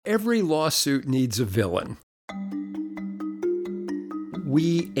Every lawsuit needs a villain.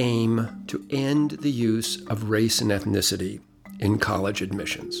 We aim to end the use of race and ethnicity in college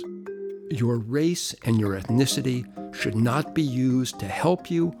admissions. Your race and your ethnicity should not be used to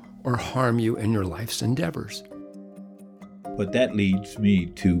help you or harm you in your life's endeavors. But that leads me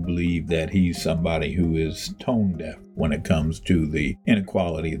to believe that he's somebody who is tone deaf when it comes to the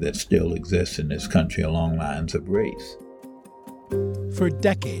inequality that still exists in this country along lines of race. For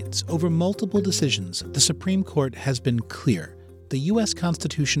decades, over multiple decisions, the Supreme Court has been clear. The U.S.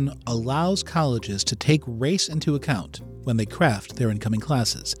 Constitution allows colleges to take race into account when they craft their incoming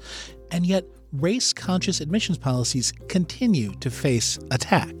classes. And yet, race-conscious admissions policies continue to face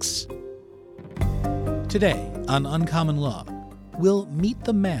attacks. Today, on Uncommon Law, we'll meet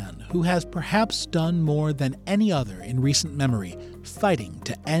the man who has perhaps done more than any other in recent memory fighting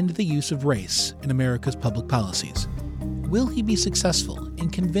to end the use of race in America's public policies. Will he be successful in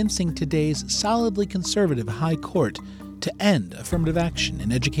convincing today's solidly conservative High Court to end affirmative action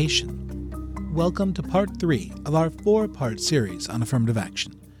in education? Welcome to Part 3 of our 4-part series on affirmative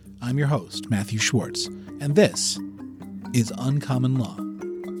action. I'm your host, Matthew Schwartz, and this is Uncommon Law.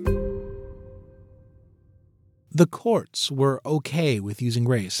 The courts were okay with using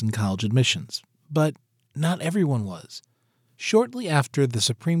race in college admissions, but not everyone was. Shortly after the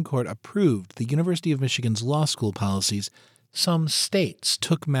Supreme Court approved the University of Michigan's law school policies, some states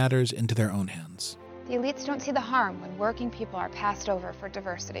took matters into their own hands. The elites don't see the harm when working people are passed over for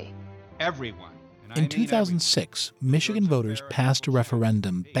diversity. Everyone. In 2006, Michigan voters passed a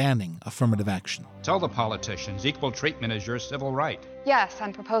referendum banning affirmative action. Tell the politicians equal treatment is your civil right. Yes,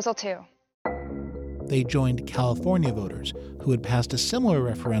 on Proposal 2. They joined California voters who had passed a similar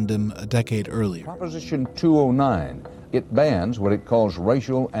referendum a decade earlier. Proposition 209. It bans what it calls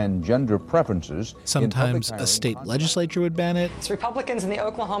racial and gender preferences. Sometimes a state legislature would ban it. Republicans in the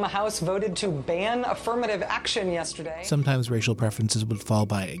Oklahoma House voted to ban affirmative action yesterday. Sometimes racial preferences would fall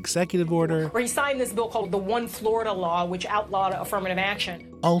by executive order. Where he signed this bill called the One Florida Law, which outlawed affirmative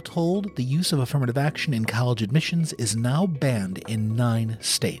action. All told, the use of affirmative action in college admissions is now banned in 9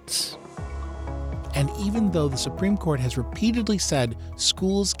 states. And even though the Supreme Court has repeatedly said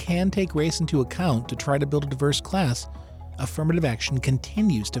schools can take race into account to try to build a diverse class, affirmative action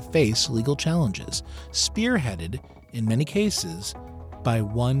continues to face legal challenges, spearheaded, in many cases, by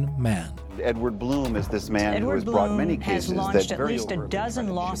one man. Edward Blum is this man who has brought many cases that has launched at least a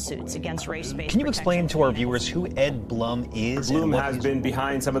dozen lawsuits against race-based. Can you explain to our viewers who Ed Blum is? Blum has been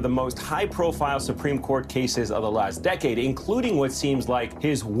behind some of the most high-profile Supreme Court cases of the last decade, including what seems like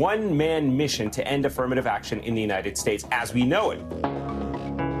his one-man mission to end affirmative action in the United States as we know it.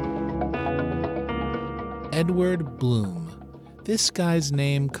 Edward Blum. This guy's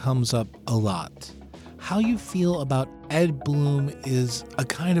name comes up a lot. How you feel about Ed Blum is a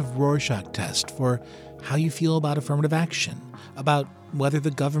kind of Rorschach test for how you feel about affirmative action, about whether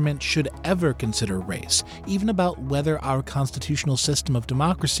the government should ever consider race, even about whether our constitutional system of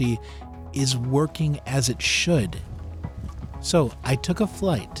democracy is working as it should. So I took a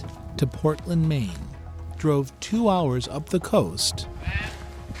flight to Portland, Maine, drove 2 hours up the coast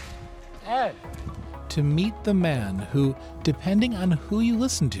Ed. to meet the man who, depending on who you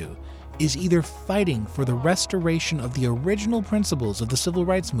listen to, is either fighting for the restoration of the original principles of the civil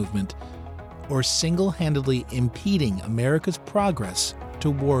rights movement or single-handedly impeding America's progress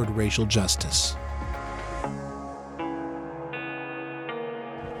toward racial justice.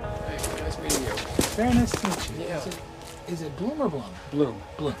 Hey, nice meeting you. Very nice to meet you. Yeah. Is it Blum or Blum? Blum.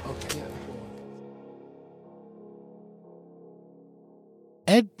 Blum, okay. Yeah.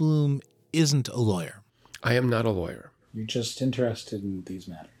 Ed Blum isn't a lawyer. I am not a lawyer. You're just interested in these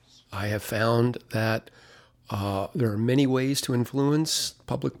matters. I have found that there are many ways to influence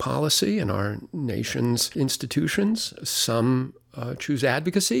public policy in our nation's institutions. Some choose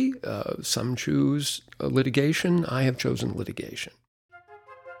advocacy, some choose litigation. I have chosen litigation.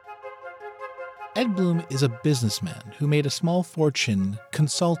 Ed Blum is a businessman who made a small fortune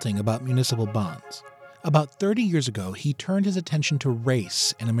consulting about municipal bonds. About 30 years ago, he turned his attention to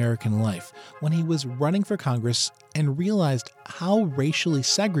race in American life when he was running for Congress and realized how racially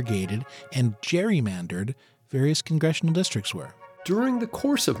segregated and gerrymandered various congressional districts were. During the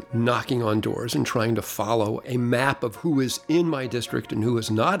course of knocking on doors and trying to follow a map of who is in my district and who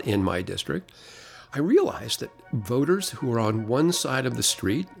is not in my district, I realized that voters who were on one side of the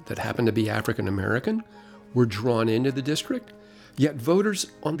street that happened to be African American were drawn into the district. Yet voters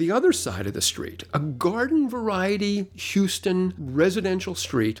on the other side of the street, a garden variety Houston residential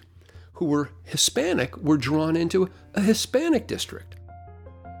street, who were Hispanic, were drawn into a Hispanic district.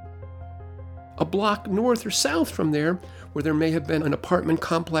 a block north or south from there, where there may have been an apartment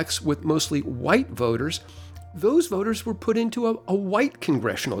complex with mostly white voters, those voters were put into a white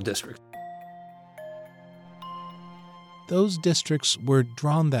congressional district. Those districts were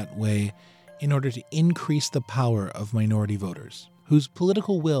drawn that way in order to increase the power of minority voters, whose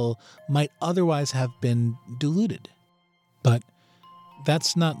political will might otherwise have been diluted. But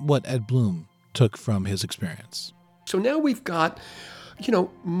that's not what Ed Blum took from his experience. So now we've got,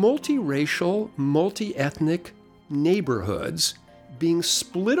 multiracial, multi-ethnic neighborhoods being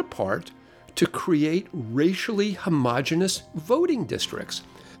split apart to create racially homogeneous voting districts.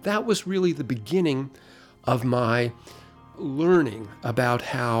 That was really the beginning of my learning about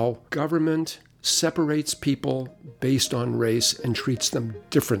how government separates people based on race and treats them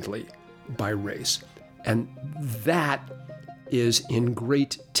differently by race. And that is in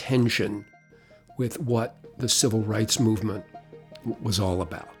great tension with what the civil rights movement was all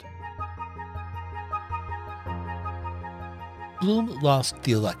about. Blum lost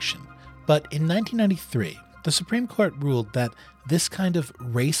the election, but in 1993, the Supreme Court ruled that this kind of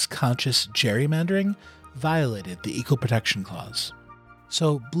race-conscious gerrymandering violated the Equal Protection Clause.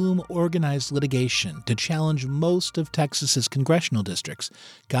 So Blum organized litigation to challenge most of Texas's congressional districts,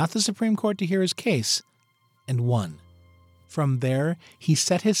 got the Supreme Court to hear his case, and won. From there, he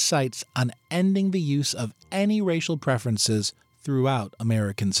set his sights on ending the use of any racial preferences throughout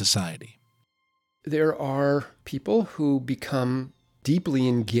American society. There are people who become deeply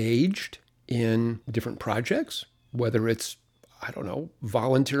engaged in different projects, whether it's,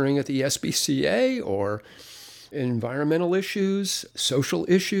 volunteering at the SPCA or environmental issues, social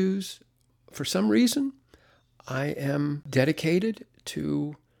issues. For some reason, I am dedicated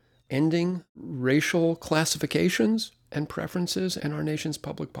to ending racial classifications and preferences in our nation's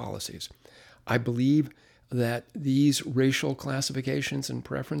public policies. I believe that these racial classifications and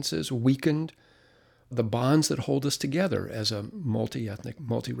preferences weakened the bonds that hold us together as a multi-ethnic,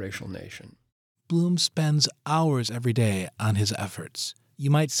 multiracial nation. Blum spends hours every day on his efforts. You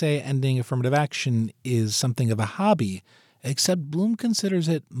might say ending affirmative action is something of a hobby, except Blum considers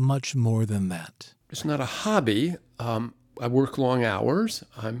it much more than that. It's not a hobby. I work long hours.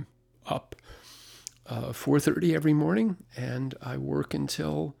 I'm up 4:30 every morning, and I work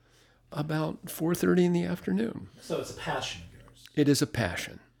until about 4:30 in the afternoon. So it's a passion of yours. It is a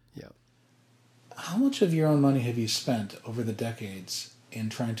passion, yeah. How much of your own money have you spent over the decades in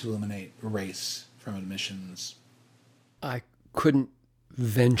trying to eliminate race from admissions? I couldn't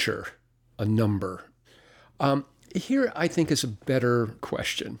venture a number. Here, I think, is a better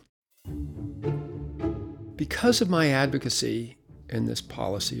question. Because of my advocacy in this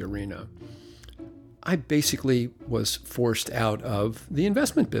policy arena, I basically was forced out of the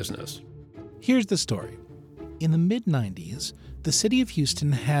investment business. Here's the story. In the mid-90s, the city of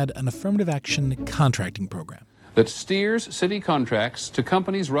Houston had an affirmative action contracting program that steers city contracts to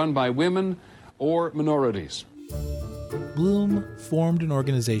companies run by women or minorities. Blum formed an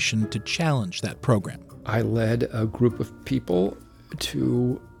organization to challenge that program. I led a group of people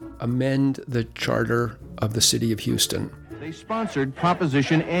to amend the charter of the city of Houston. They sponsored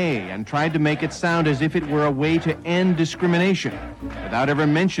Proposition A and tried to make it sound as if it were a way to end discrimination, without ever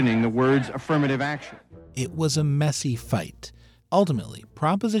mentioning the words affirmative action. It was a messy fight. Ultimately,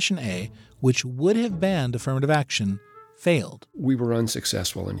 Proposition A, which would have banned affirmative action, failed. We were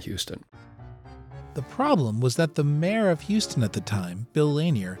unsuccessful in Houston. The problem was that the mayor of Houston at the time, Bill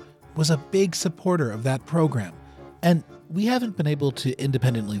Lanier, was a big supporter of that program. And we haven't been able to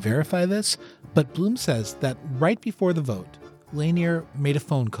independently verify this, but Blum says that right before the vote, Lanier made a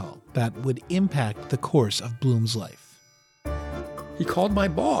phone call that would impact the course of Blum's life. He called my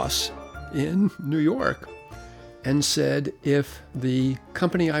boss in New York and said if the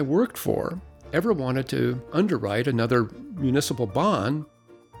company I worked for ever wanted to underwrite another municipal bond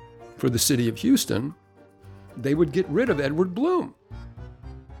for the city of Houston, they would get rid of Edward Blum.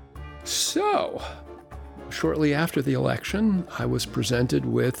 So, shortly after the election, I was presented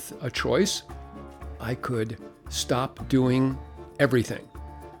with a choice. I could stop doing everything.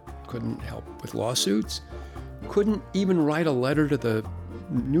 Couldn't help with lawsuits. Couldn't even write a letter to the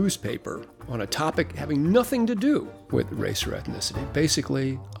newspaper on a topic having nothing to do with race or ethnicity.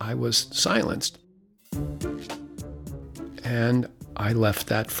 Basically, I was silenced. And I left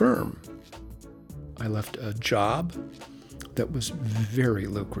that firm. I left a job that was very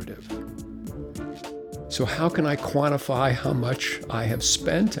lucrative. So how can I quantify how much I have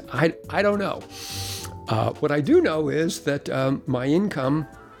spent? I don't know. What I do know is that my income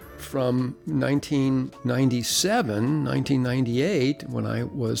from 1997, 1998, when I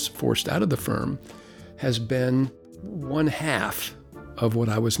was forced out of the firm, has been 1/2 of what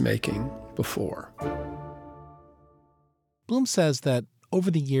I was making before. Blum says that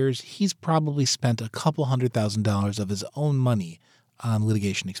over the years, he's probably spent a couple $100,000 of his own money on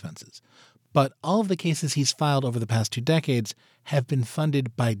litigation expenses. But all of the cases he's filed over the past 2 decades have been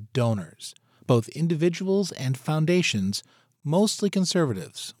funded by donors, both individuals and foundations, mostly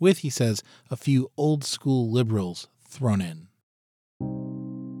conservatives, with, he says, a few old-school liberals thrown in.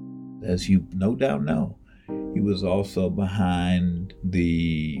 As you no doubt know, he was also behind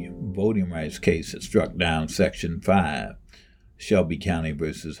the voting rights case that struck down Section 5, Shelby County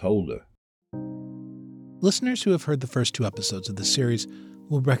versus Holder. Listeners who have heard the first 2 episodes of this series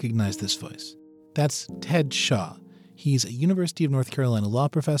will recognize this voice. That's Ted Shaw. He's a University of North Carolina law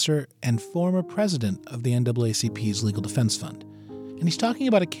professor and former president of the NAACP's Legal Defense Fund. And he's talking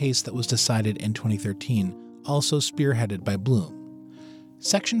about a case that was decided in 2013, also spearheaded by Blum.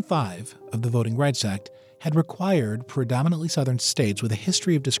 Section 5 of the Voting Rights Act had required predominantly Southern states with a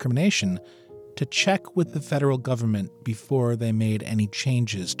history of discrimination to check with the federal government before they made any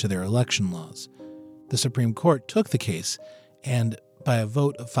changes to their election laws. The Supreme Court took the case and, by a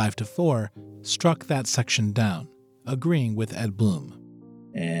vote of 5-4, struck that section down, agreeing with Ed Blum.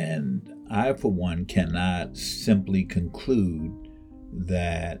 And I, for one, cannot simply conclude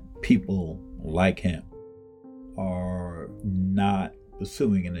that people like him are not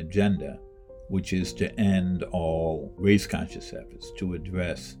pursuing an agenda which is to end all race-conscious efforts to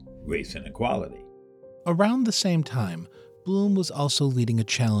address race inequality. Around the same time, Blum was also leading a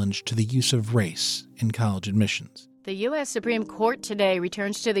challenge to the use of race in college admissions. The U.S. Supreme Court today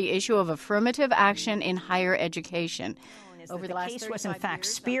returns to the issue of affirmative action in higher education. Over the case was in fact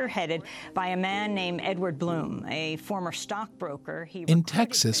spearheaded by a man named Edward Blum, a former stockbroker. In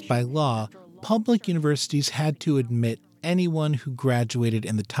Texas, by law, public universities had to admit anyone who graduated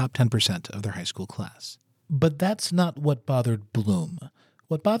in the top 10% of their high school class. But that's not what bothered Blum.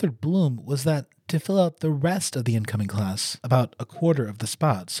 What bothered Blum was that to fill out the rest of the incoming class, about a quarter of the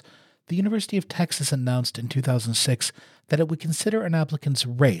spots, the University of Texas announced in 2006 that it would consider an applicant's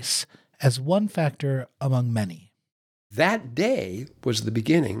race as one factor among many. That day was the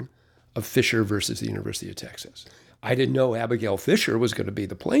beginning of Fisher versus the University of Texas. I didn't know Abigail Fisher was going to be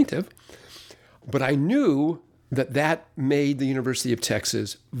the plaintiff, but I knew that made the University of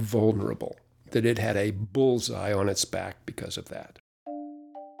Texas vulnerable, that it had a bullseye on its back because of that.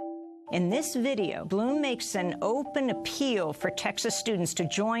 In this video, Blum makes an open appeal for Texas students to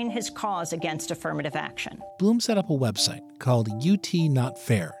join his cause against affirmative action. Blum set up a website called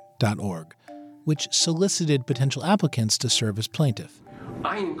utnotfair.org, which solicited potential applicants to serve as plaintiff.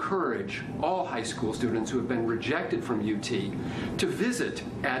 I encourage all high school students who have been rejected from UT to visit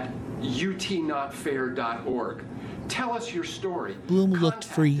at utnotfair.org. Tell us your story. Blum looked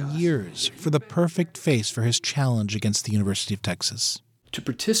for years for the perfect face for his challenge against the University of Texas. To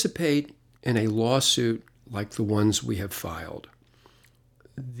participate in a lawsuit like the ones we have filed,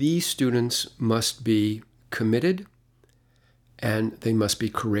 these students must be committed, and they must be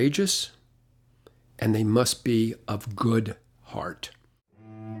courageous, and they must be of good heart.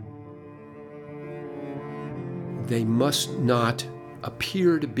 They must not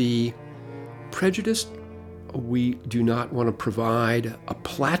appear to be prejudiced. We do not want to provide a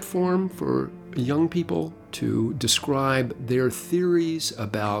platform for young people to describe their theories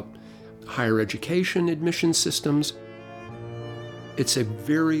about higher education admission systems. It's a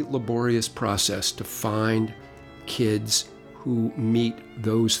very laborious process to find kids who meet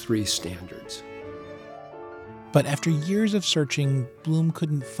those 3 standards. But after years of searching, Blum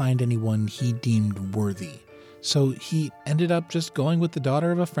couldn't find anyone he deemed worthy. So he ended up just going with the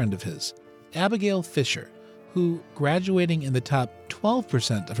daughter of a friend of his, Abigail Fisher, who, graduating in the top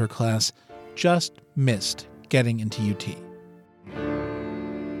 12% of her class, just missed getting into UT.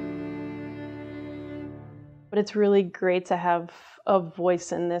 But it's really great to have a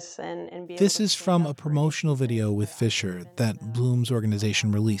voice in this and be. This is from a promotional video with Fisher that Blum's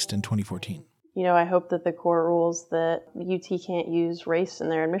organization released in 2014. You know, I hope that the court rules that UT can't use race in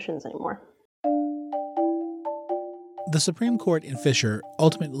their admissions anymore. The Supreme Court in Fisher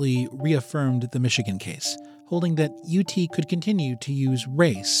ultimately reaffirmed the Michigan case, holding that UT could continue to use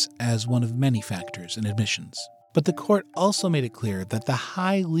race as one of many factors in admissions. But the court also made it clear that the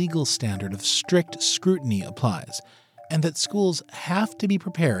high legal standard of strict scrutiny applies, and that schools have to be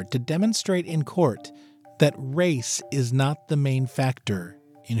prepared to demonstrate in court that race is not the main factor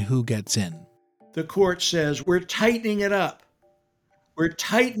in who gets in. The court says we're tightening it up. We're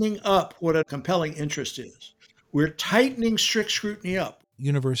tightening up what a compelling interest is. We're tightening strict scrutiny up.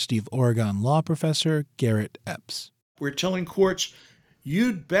 University of Oregon law professor Garrett Epps. We're telling courts,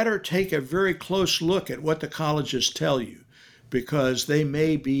 you'd better take a very close look at what the colleges tell you, because they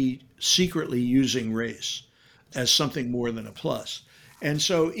may be secretly using race as something more than a plus. And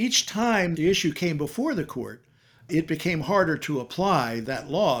so each time the issue came before the court, it became harder to apply that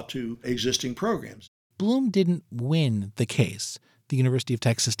law to existing programs. Blum didn't win the case. The University of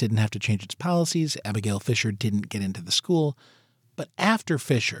Texas didn't have to change its policies. Abigail Fisher didn't get into the school. But after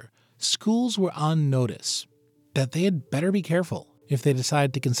Fisher, schools were on notice that they had better be careful if they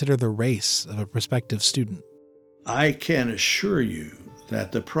decide to consider the race of a prospective student. I can assure you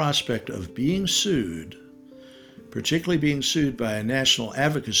that the prospect of being sued, particularly being sued by a national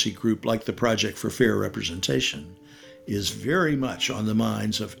advocacy group like the Project for Fair Representation, is very much on the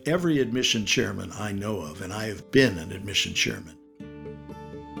minds of every admission chairman I know of, and I have been an admission chairman.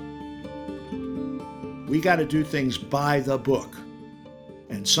 We got to do things by the book.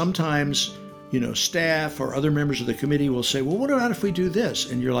 And sometimes, staff or other members of the committee will say, well, what about if we do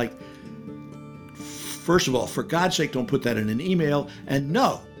this? And you're like, first of all, for God's sake, don't put that in an email. And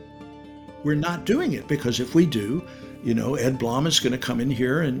no, we're not doing it, because if we do, Ed Blum is going to come in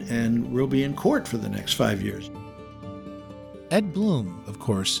here and we'll be in court for the next 5 years. Ed Blum, of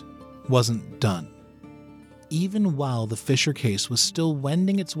course, wasn't done. Even while the Fisher case was still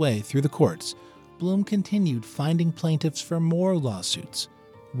wending its way through the courts, Blum continued finding plaintiffs for more lawsuits.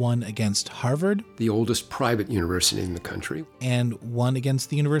 One against Harvard, the oldest private university in the country, and one against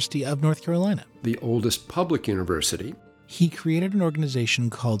the University of North Carolina, the oldest public university. He created an organization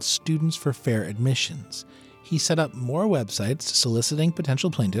called Students for Fair Admissions. He set up more websites soliciting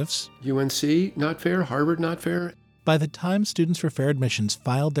potential plaintiffs. UNC, not fair. Harvard, not fair. By the time Students for Fair Admissions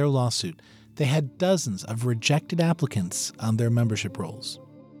filed their lawsuit, they had dozens of rejected applicants on their membership rolls.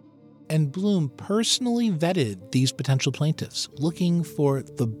 And Blum personally vetted these potential plaintiffs, looking for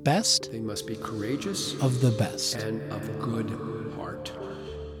the best. They must be courageous. Of the best. And of good heart.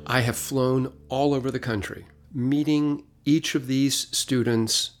 I have flown all over the country, meeting each of these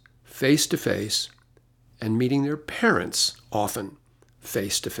students face to face and meeting their parents often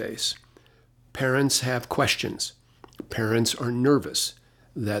face to face. Parents have questions. Parents are nervous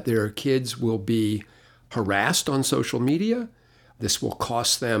that their kids will be harassed on social media. This will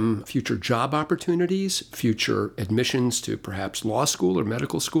cost them future job opportunities, future admissions to perhaps law school or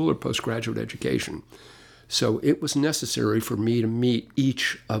medical school or postgraduate education. So it was necessary for me to meet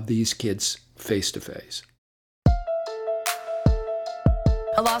each of these kids face to face.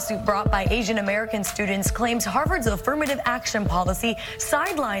 A lawsuit brought by Asian American students claims Harvard's affirmative action policy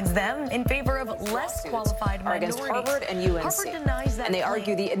sidelines them in favor of less qualified minorities. Against Harvard and UNC. Harvard denies that and they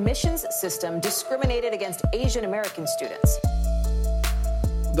argue the admissions system discriminated against Asian American students.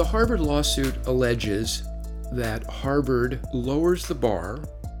 The Harvard lawsuit alleges that Harvard lowers the bar,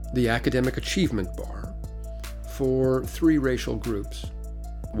 the academic achievement bar, for 3 racial groups: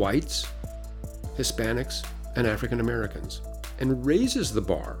 whites, Hispanics, and African Americans, and raises the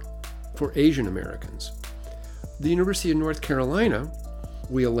bar for Asian Americans. The University of North Carolina,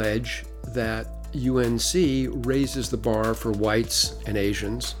 we allege that UNC raises the bar for whites and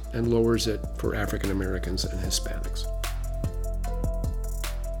Asians and lowers it for African Americans and Hispanics.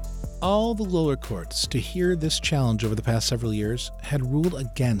 All the lower courts to hear this challenge over the past several years had ruled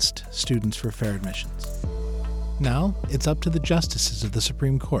against Students for Fair Admissions. Now, it's up to the justices of the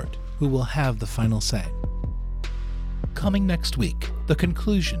Supreme Court, who will have the final say. Coming next week, the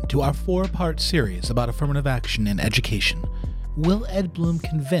conclusion to our 4-part series about affirmative action in education. Will Ed Blum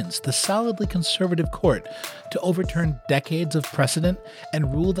convince the solidly conservative court to overturn decades of precedent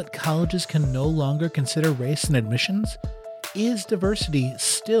and rule that colleges can no longer consider race in admissions? Is diversity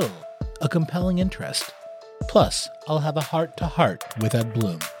still a compelling interest? Plus, I'll have a heart-to-heart with Ed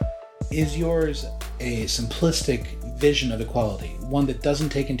Blum. Is yours a simplistic vision of equality, one that doesn't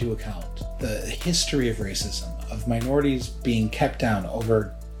take into account the history of racism, of minorities being kept down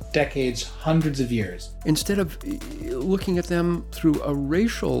over decades, hundreds of years? Instead of looking at them through a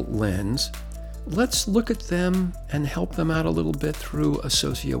racial lens, let's look at them and help them out a little bit through a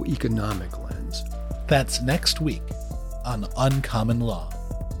socioeconomic lens. That's next week on Uncommon Law.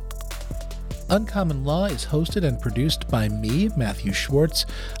 Uncommon Law is hosted and produced by me, Matthew Schwartz.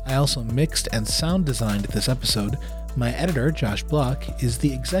 I also mixed and sound designed this episode. My editor, Josh Block, is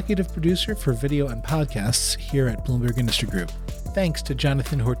the executive producer for video and podcasts here at Bloomberg Industry Group. Thanks to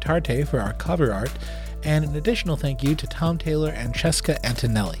Jonathan Hurtarte for our cover art, and an additional thank you to Tom Taylor and Cheska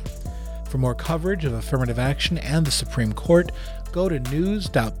Antonelli. For more coverage of affirmative action and the Supreme Court, go to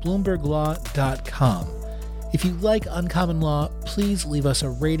news.bloomberglaw.com. If you like Uncommon Law, please leave us a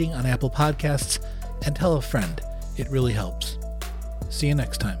rating on Apple Podcasts and tell a friend. It really helps. See you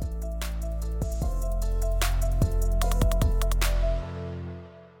next time.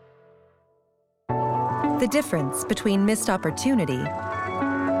 The difference between missed opportunity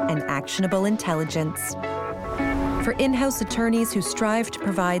and actionable intelligence. For in-house attorneys who strive to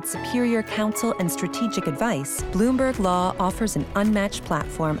provide superior counsel and strategic advice, Bloomberg Law offers an unmatched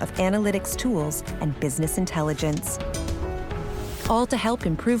platform of analytics tools and business intelligence. All to help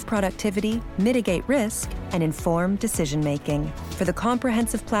improve productivity, mitigate risk, and inform decision-making. For the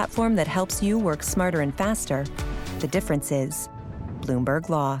comprehensive platform that helps you work smarter and faster, the difference is Bloomberg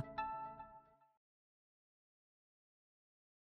Law.